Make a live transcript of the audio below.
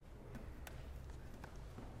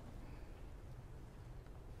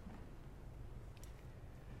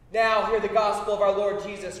Now hear the gospel of our Lord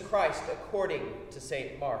Jesus Christ according to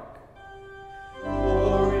St. Mark.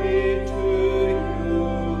 Glory to you,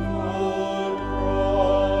 Lord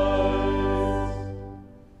Christ.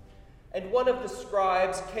 And one of the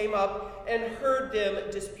scribes came up and heard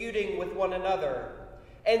them disputing with one another.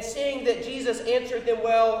 And seeing that Jesus answered them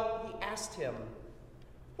well, he asked him,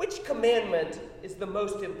 "Which commandment is the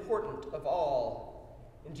most important of all?"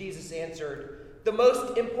 And Jesus answered, "The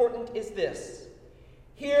most important is this.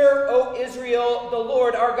 Hear, O Israel, the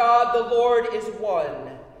Lord our God, the Lord is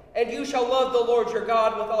one. And you shall love the Lord your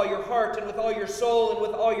God with all your heart and with all your soul and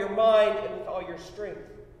with all your mind and with all your strength.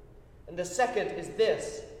 And the second is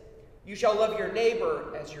this. You shall love your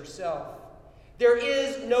neighbor as yourself. There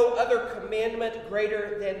is no other commandment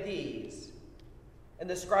greater than these." And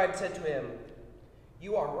the scribe said to him,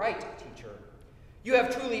 "You are right, teacher. You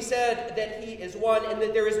have truly said that he is one and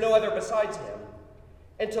that there is no other besides him.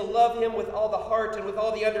 And to love him with all the heart and with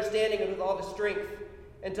all the understanding and with all the strength,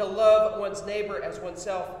 and to love one's neighbor as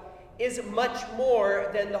oneself is much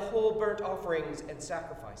more than the whole burnt offerings and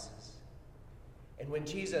sacrifices." And when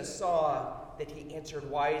Jesus saw that he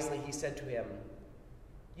answered wisely, he said to him,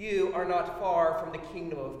 "You are not far from the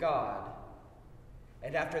kingdom of God."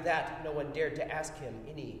 And after that, no one dared to ask him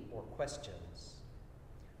any more questions.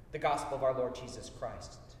 The gospel of our Lord Jesus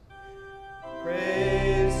Christ.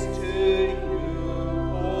 Praise to you,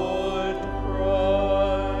 Lord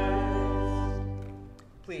Christ.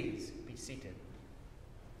 Please be seated.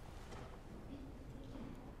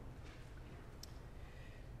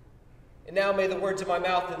 And now may the words of my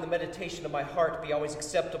mouth and the meditation of my heart be always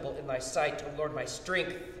acceptable in thy sight, O Lord, my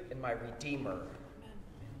strength and my Redeemer.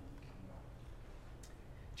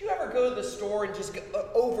 Do you ever go to the store and just get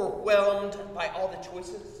overwhelmed by all the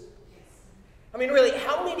choices? I mean, really,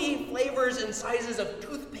 how many flavors and sizes of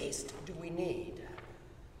toothpaste do we need?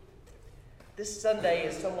 This Sunday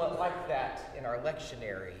is somewhat like that in our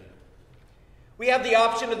lectionary. We have the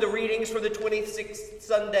option of the readings for the 26th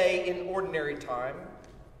Sunday in ordinary time.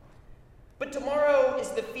 But tomorrow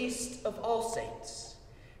is the Feast of All Saints.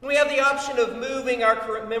 And we have the option of moving our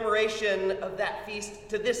commemoration of that feast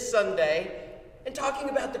to this Sunday and talking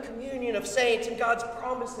about the communion of saints and God's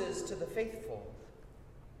promises to the faithful.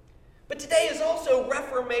 But today is also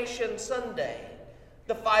Reformation Sunday,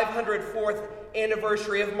 the 504th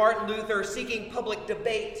anniversary of Martin Luther seeking public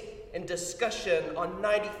debate and discussion on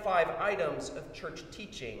 95 items of church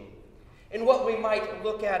teaching, and what we might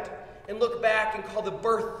look at and look back and call the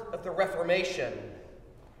birth of the Reformation.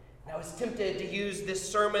 And I was tempted to use this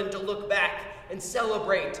sermon to look back and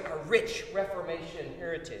celebrate our rich Reformation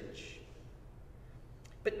heritage.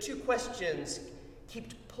 But two questions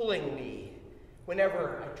kept pulling me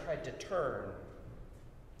whenever I tried to turn.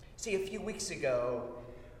 See, a few weeks ago,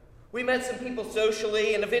 we met some people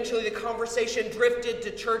socially, and eventually the conversation drifted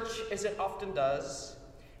to church as it often does.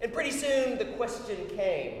 And pretty soon the question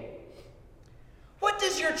came, what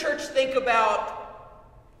does your church think about?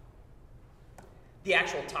 The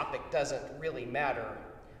actual topic doesn't really matter,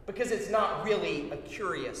 because it's not really a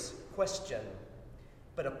curious question,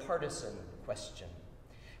 but a partisan question.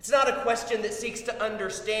 It's not a question that seeks to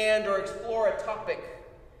understand or explore a topic.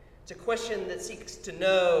 It's a question that seeks to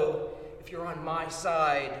know if you're on my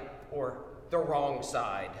side or the wrong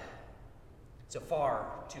side. It's a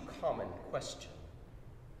far too common question.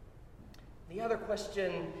 The other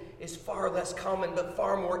question is far less common, but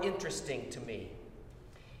far more interesting to me.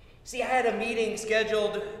 See, I had a meeting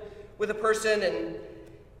scheduled with a person, and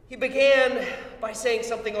he began by saying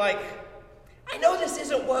something like, "I know this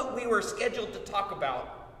isn't what we were scheduled to talk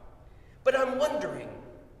about, but I'm wondering,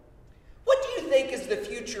 what do you think is the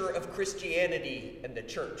future of Christianity and the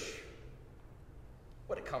church?"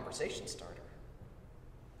 What a conversation starter.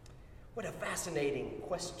 What a fascinating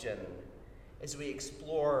question as we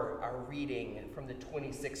explore our reading from the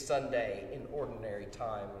 26th Sunday in ordinary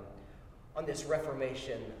time on this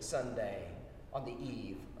Reformation Sunday on the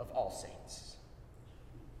eve of All Saints.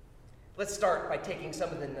 Let's start by taking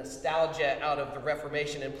some of the nostalgia out of the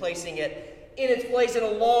Reformation and placing it in its place in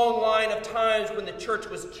a long line of times when the church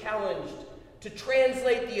was challenged to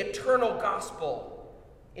translate the eternal gospel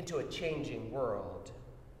into a changing world.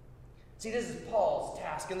 See, this is Paul's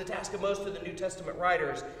task, and the task of most of the New Testament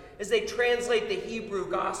writers, as they translate the Hebrew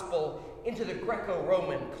gospel into the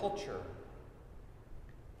Greco-Roman culture.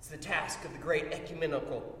 It's the task of the great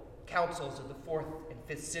ecumenical councils of the 4th and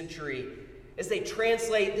 5th century, as they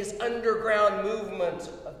translate this underground movement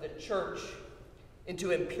of the church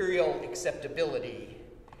into imperial acceptability,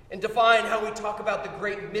 and define how we talk about the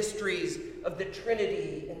great mysteries of the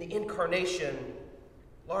Trinity and the Incarnation,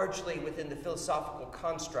 largely within the philosophical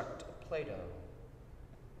construct of Plato.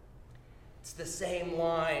 It's the same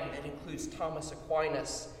line that includes Thomas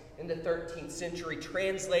Aquinas in the 13th century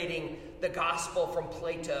translating the gospel from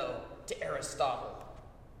Plato to Aristotle.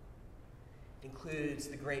 It includes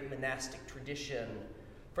the great monastic tradition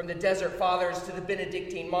from the Desert Fathers to the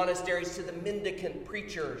Benedictine monasteries to the mendicant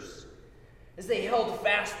preachers, as they held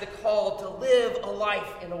fast the call to live a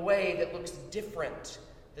life in a way that looks different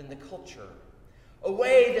than the culture, a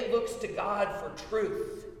way that looks to God for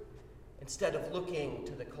truth instead of looking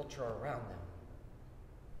to the culture around them.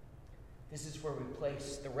 This is where we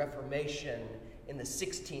place the Reformation in the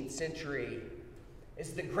 16th century,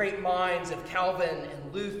 as the great minds of Calvin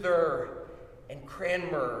and Luther and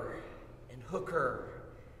Cranmer and Hooker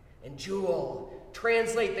and Jewell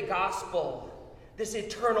translate the gospel, this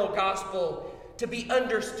eternal gospel, to be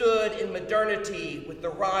understood in modernity with the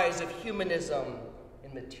rise of humanism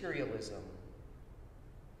and materialism.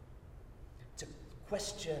 It's a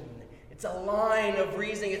question, it's a line of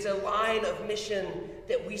reasoning, it's a line of mission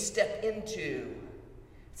that we step into.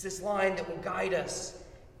 It's this line that will guide us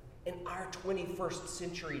in our 21st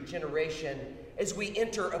century generation as we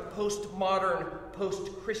enter a postmodern,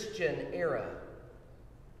 post-Christian era.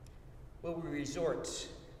 Will we resort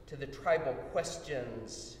to the tribal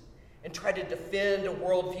questions and try to defend a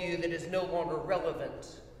worldview that is no longer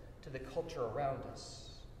relevant to the culture around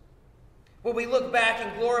us? Will we look back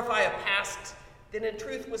and glorify a past that in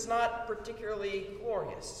truth was not particularly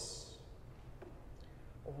glorious?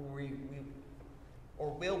 Or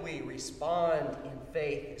will we respond in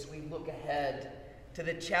faith as we look ahead to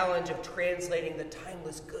the challenge of translating the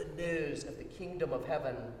timeless good news of the kingdom of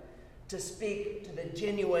heaven to speak to the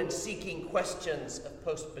genuine seeking questions of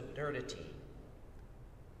post-modernity?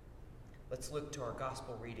 Let's look to our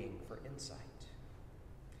gospel reading for insight.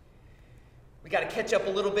 We got to catch up a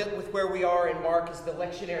little bit with where we are in Mark as the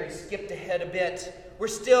lectionary skipped ahead a bit. We're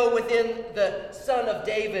still within the Son of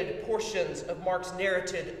David portions of Mark's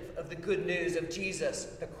narrative of the good news of Jesus,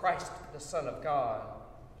 the Christ, the Son of God.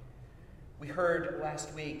 We heard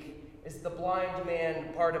last week as the blind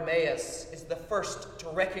man Bartimaeus is the first to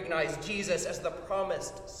recognize Jesus as the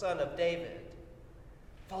promised Son of David.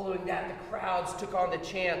 Following that, the crowds took on the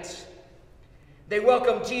chant. They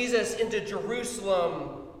welcomed Jesus into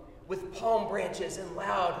Jerusalem with palm branches and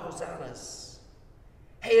loud hosannas.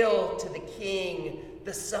 Hail to the King,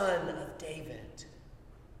 the Son of David.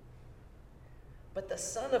 But the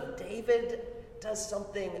Son of David does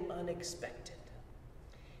something unexpected.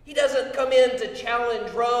 He doesn't come in to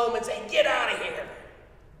challenge Rome and say, "Get out of here."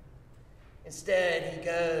 Instead, he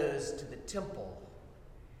goes to the temple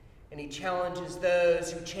and he challenges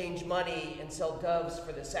those who change money and sell doves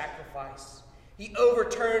for the sacrifice. He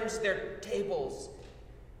overturns their tables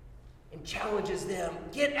and challenges them,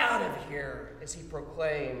 "Get out of here," as he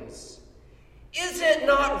proclaims, "Is it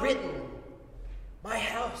not written, my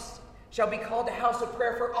house shall be called a house of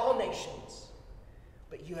prayer for all nations,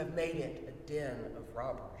 but you have made it a den of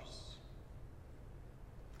robbers."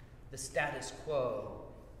 The status quo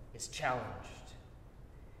is challenged,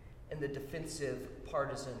 and the defensive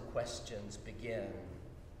partisan questions begin.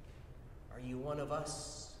 Are you one of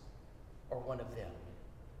us or one of them?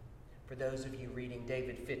 For those of you reading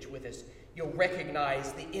David Fitch with us, you'll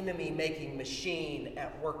recognize the enemy-making machine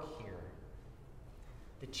at work here.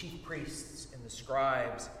 The chief priests and the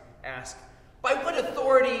scribes ask, "By what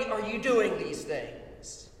authority are you doing these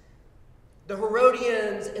things?" The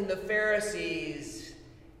Herodians and the Pharisees,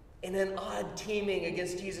 in an odd teaming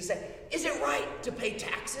against Jesus, say, "Is it right to pay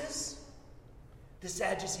taxes?" The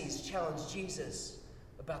Sadducees challenge Jesus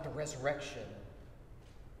about the resurrection.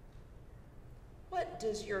 What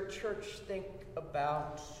does your church think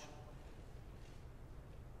about?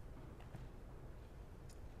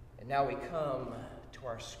 And now we come to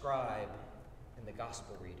our scribe in the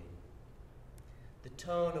gospel reading. The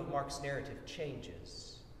tone of Mark's narrative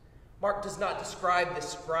changes. Mark does not describe the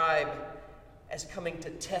scribe as coming to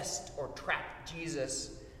test or trap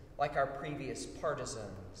Jesus like our previous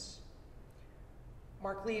partisans.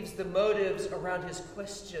 Mark leaves the motives around his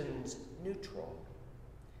questions neutral.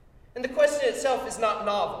 And the question itself is not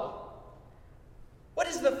novel. What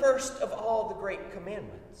is the first of all the great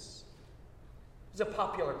commandments? It's a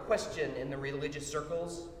popular question in the religious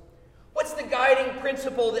circles. What's the guiding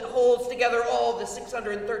principle that holds together all the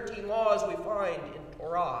 613 laws we find in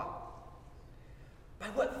Torah? By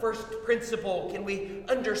what first principle can we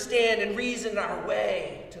understand and reason our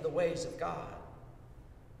way to the ways of God?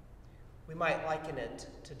 We might liken it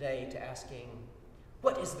today to asking,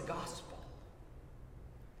 what is the gospel?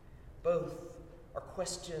 Both are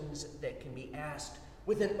questions that can be asked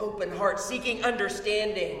with an open heart, seeking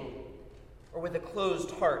understanding, or with a closed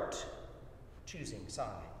heart, choosing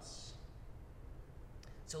sides.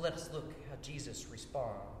 So let us look how Jesus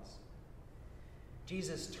responds.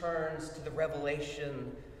 Jesus turns to the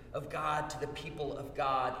revelation of God to the people of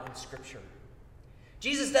God in Scripture.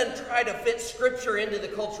 Jesus doesn't try to fit Scripture into the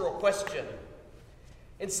cultural question.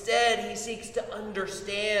 Instead, he seeks to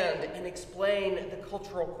understand and explain the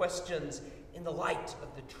cultural questions in the light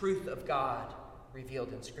of the truth of God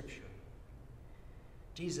revealed in Scripture.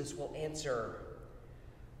 Jesus will answer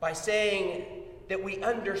by saying that we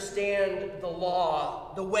understand the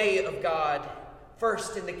law, the way of God,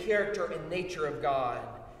 first in the character and nature of God.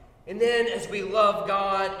 And then as we love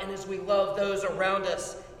God and as we love those around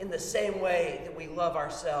us in the same way that we love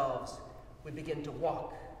ourselves, we begin to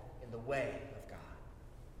walk in the way of God.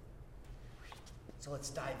 So let's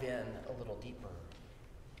dive in a little deeper.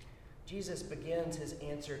 Jesus begins his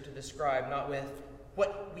answer to the scribe not with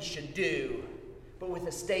what we should do, but with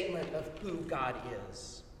a statement of who God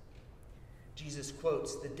is. Jesus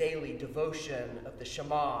quotes the daily devotion of the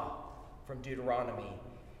Shema from Deuteronomy.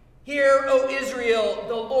 Hear, O Israel,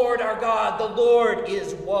 the Lord our God, the Lord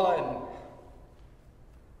is one.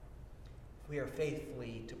 We are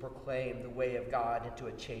faithfully to proclaim the way of God into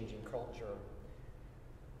a changing culture.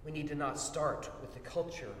 We need to not start with the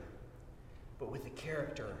culture, but with the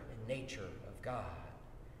character and nature of God.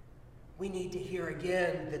 We need to hear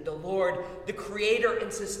again that the Lord, the creator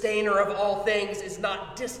and sustainer of all things, is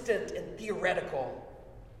not distant and theoretical,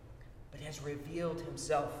 but has revealed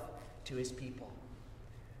himself to his people.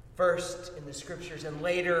 First in the Scriptures and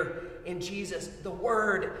later in Jesus, the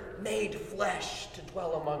Word made flesh to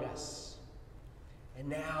dwell among us. And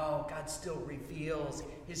now God still reveals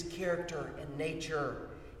his character and nature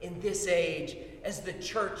in this age as the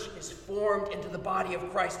church is formed into the body of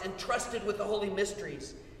Christ, entrusted with the holy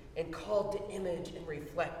mysteries, and called to image and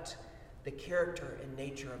reflect the character and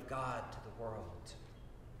nature of God to the world.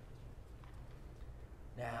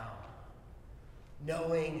 Now,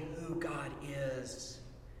 knowing who God is,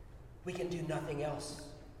 we can do nothing else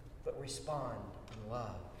but respond in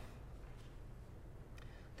love.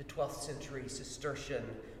 The 12th century Cistercian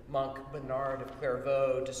monk Bernard of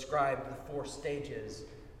Clairvaux described the 4 stages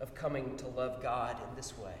of coming to love God in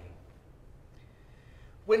this way.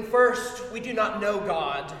 When first we do not know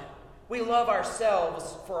God, we love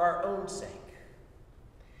ourselves for our own sake.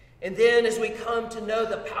 And then as we come to know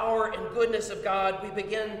the power and goodness of God, we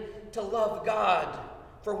begin to love God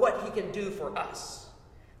for what he can do for us.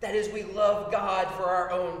 That is, we love God for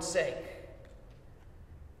our own sake.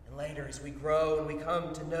 And later, as we grow and we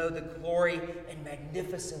come to know the glory and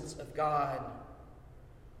magnificence of God,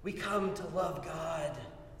 we come to love God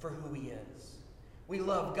for who he is. We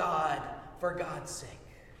love God for God's sake.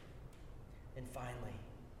 And finally,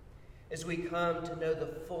 as we come to know the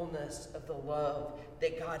fullness of the love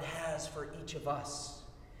that God has for each of us,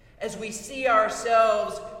 as we see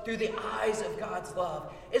ourselves through the eyes of God's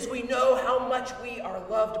love, as we know how much we are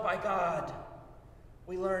loved by God,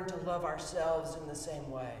 we learn to love ourselves in the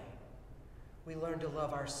same way. We learn to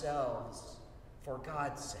love ourselves for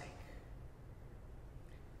God's sake.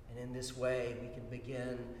 And in this way, we can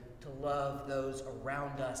begin to love those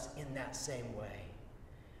around us in that same way.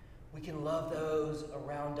 We can love those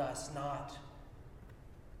around us not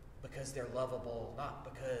because they're lovable, not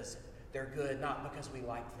because they're good, not because we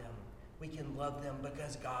like them. We can love them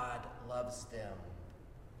because God loves them.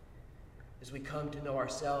 As we come to know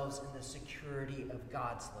ourselves in the security of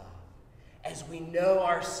God's love, as we know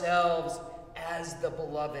ourselves as the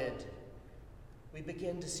beloved, we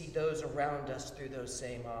begin to see those around us through those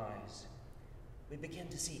same eyes. We begin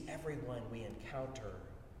to see everyone we encounter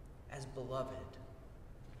as beloved,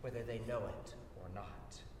 whether they know it or not.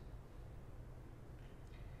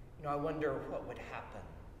 I wonder what would happen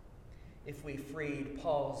if we freed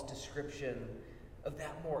Paul's description of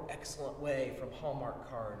that more excellent way from Hallmark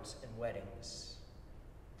cards and weddings.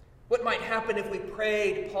 What might happen if we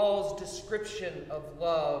prayed Paul's description of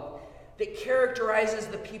love that characterizes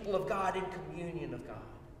the people of God in communion of God?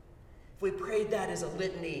 If we prayed that as a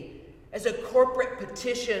litany, as a corporate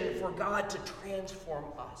petition for God to transform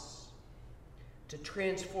us, to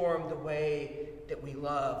transform the way that we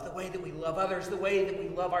love others, the way that we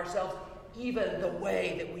love ourselves, even the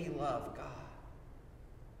way that we love God.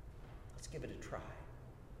 Let's give it a try.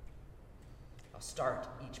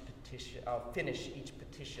 I'll finish each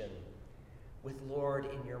petition with Lord,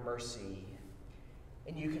 in your mercy.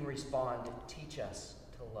 And you can respond, teach us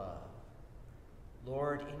to love.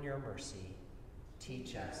 Lord, in your mercy,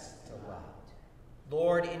 teach us to love.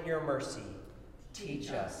 Lord, in your mercy,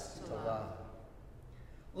 teach us to love.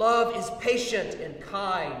 Love is patient and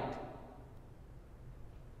kind.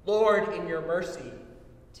 Lord, in your mercy,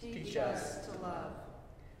 teach us to love.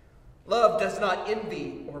 Love does not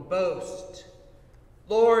envy or boast.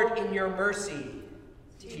 Lord, in your mercy,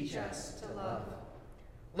 teach us to love.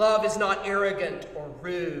 Love is not arrogant or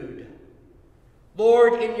rude.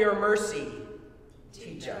 Lord, in your mercy,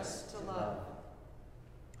 teach us to love.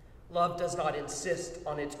 Love does not insist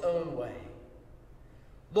on its own way.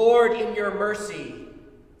 Lord, in your mercy,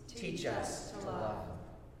 teach us to love.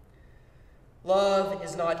 Love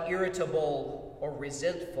is not irritable or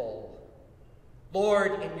resentful.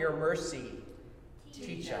 Lord, in your mercy,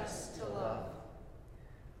 teach us to love.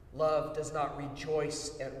 Love does not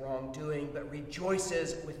rejoice at wrongdoing, but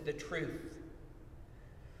rejoices with the truth.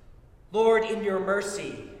 Lord, in your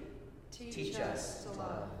mercy, teach us to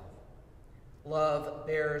love. Love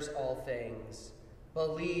bears all things,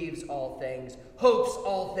 believes all things, hopes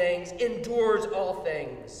all things, endures all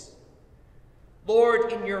things.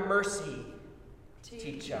 Lord, in your mercy,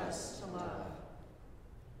 teach us to love.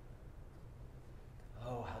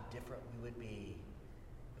 Oh, how different we would be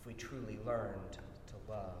if we truly learned to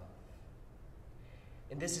love.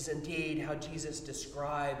 And this is indeed how Jesus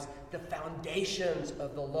describes the foundations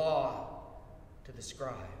of the law to the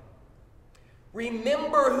scribe.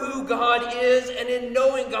 Remember who God is, and in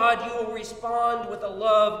knowing God, you will respond with a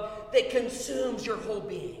love that consumes your whole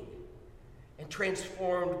being. And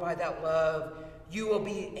transformed by that love, you will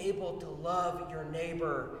be able to love your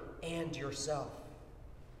neighbor and yourself.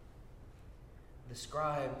 The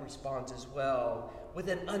scribe responds as well with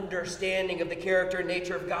an understanding of the character and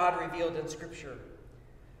nature of God revealed in Scripture.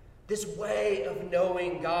 This way of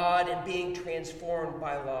knowing God and being transformed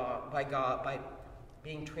by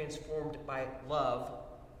being transformed by love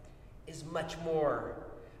is much more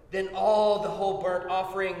than all the whole burnt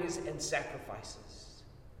offerings and sacrifices.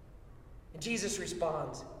 And Jesus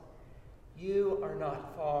responds, you are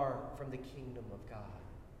not far from the kingdom of God.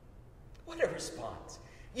 What a response.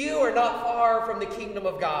 You are not far from the kingdom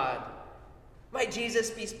of God. Might Jesus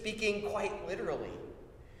be speaking quite literally?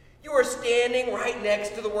 You are standing right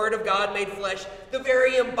next to the Word of God made flesh, the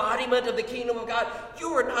very embodiment of the kingdom of God. You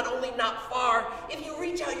are not only not far, if you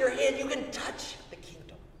reach out your hand, you can touch the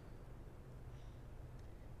kingdom.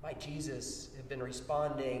 Might Jesus have been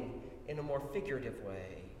responding in a more figurative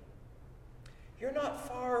way? You're not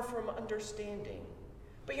far from understanding,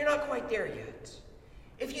 but you're not quite there yet.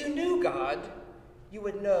 If you knew God, you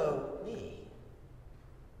would know me.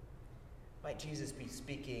 Might Jesus be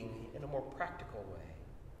speaking in a more practical way?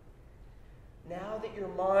 Now that your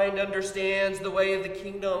mind understands the way of the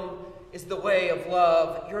kingdom is the way of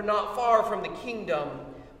love, you're not far from the kingdom,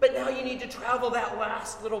 but now you need to travel that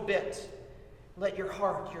last little bit. Let your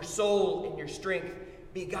heart, your soul, and your strength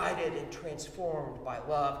be guided and transformed by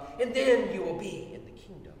love, and then you will be in the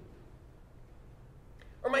kingdom.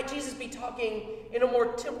 Or might Jesus be talking in a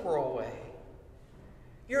more temporal way?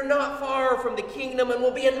 You're not far from the kingdom and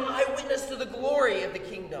will be an eyewitness to the glory of the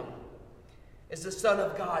kingdom as the Son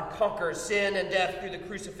of God conquers sin and death through the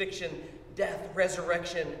crucifixion, death,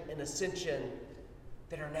 resurrection, and ascension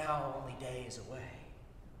that are now only days away.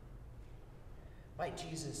 Might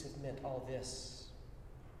Jesus have meant all this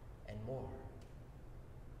and more?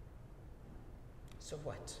 So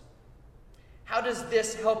what? How does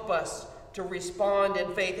this help us to respond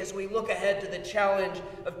in faith as we look ahead to the challenge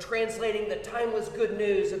of translating the timeless good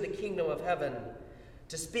news of the kingdom of heaven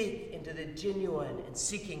to speak into the genuine and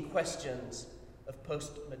seeking questions of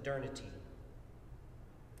post-modernity?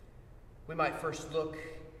 We might first look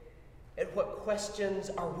at what questions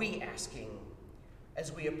are we asking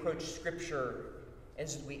as we approach Scripture,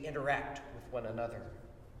 as we interact with one another.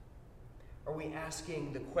 Are we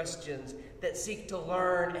asking the questions that seek to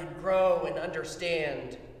learn and grow and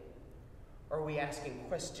understand? Are we asking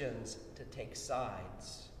questions to take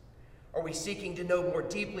sides? Are we seeking to know more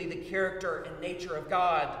deeply the character and nature of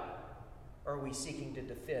God? Or are we seeking to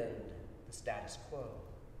defend the status quo?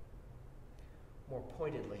 More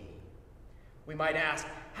pointedly, we might ask,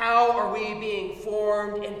 how are we being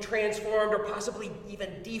formed and transformed or possibly even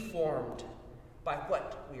deformed by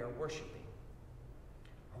what we are worshiping?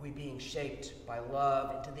 Are we being shaped by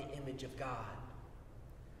love into the image of God?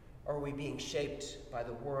 Or are we being shaped by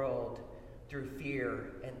the world through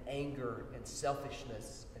fear and anger and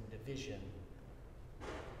selfishness and division?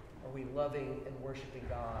 Are we loving and worshiping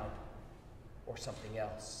God or something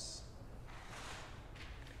else?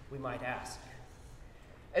 We might ask,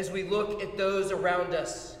 as we look at those around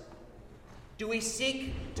us, do we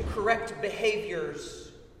seek to correct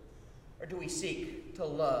behaviors or do we seek to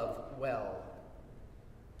love well?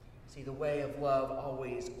 See, the way of love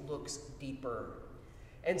always looks deeper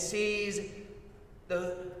and sees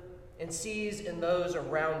in those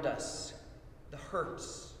around us the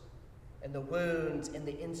hurts and the wounds and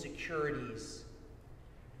the insecurities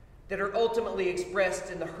that are ultimately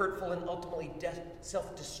expressed in the hurtful and ultimately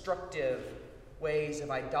self-destructive ways of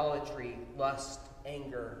idolatry, lust,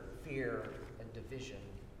 anger, fear, and division.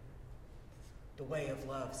 The way of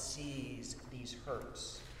love sees these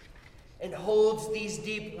hurts and holds these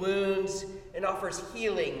deep wounds and offers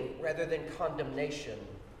healing rather than condemnation,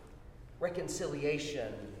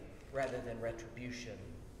 reconciliation rather than retribution.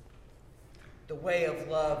 The way of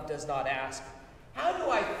love does not ask, how do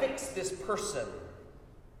I fix this person?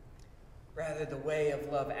 Rather, the way of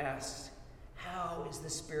love asks, how is the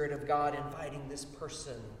Spirit of God inviting this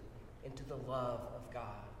person into the love of God?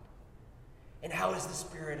 And how is the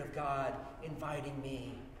Spirit of God inviting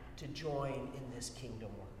me to join in this kingdom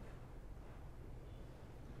work?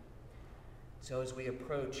 So as we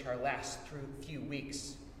approach our last few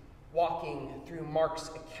weeks, walking through Mark's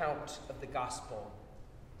account of the gospel,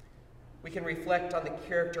 we can reflect on the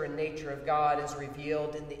character and nature of God as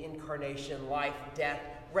revealed in the incarnation, life, death,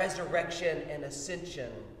 resurrection, and ascension,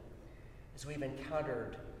 as we've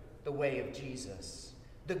encountered the way of Jesus,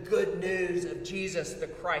 the good news of Jesus the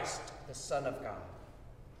Christ, the Son of God.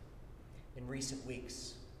 In recent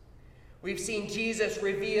weeks, we've seen Jesus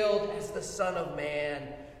revealed as the Son of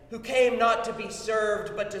Man, who came not to be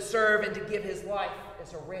served, but to serve and to give his life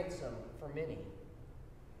as a ransom for many.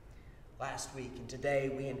 Last week and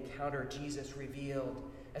today, we encounter Jesus revealed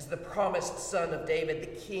as the promised Son of David,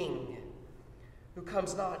 the King, who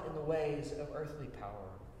comes not in the ways of earthly power,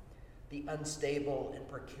 the unstable and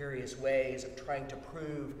precarious ways of trying to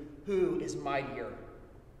prove who is mightier.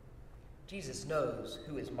 Jesus knows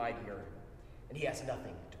who is mightier, and he has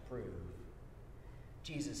nothing to prove.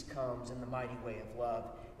 Jesus comes in the mighty way of love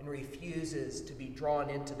and refuses to be drawn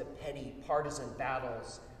into the petty partisan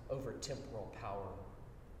battles over temporal power.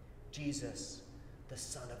 Jesus, the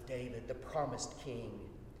Son of David, the promised King,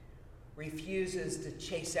 refuses to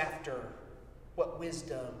chase after what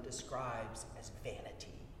wisdom describes as vanity.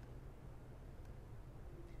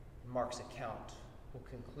 Mark's account will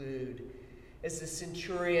conclude as the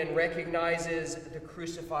centurion recognizes the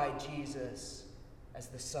crucified Jesus as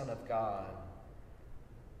the Son of God.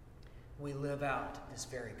 We live out this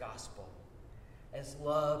very gospel as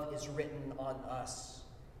love is written on us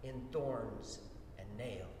in thorns and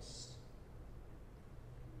nails.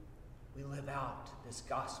 We live out this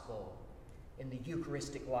gospel in the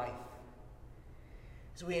Eucharistic life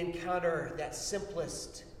as we encounter that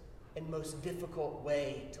simplest and most difficult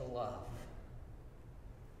way to love.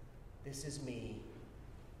 This is me,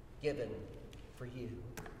 given for you.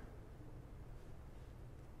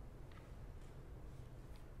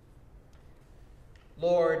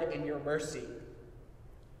 Lord, in your mercy,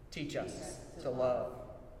 teach us to love.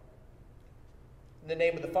 In the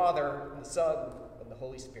name of the Father, and the Son, and the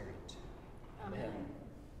Holy Spirit. Amen.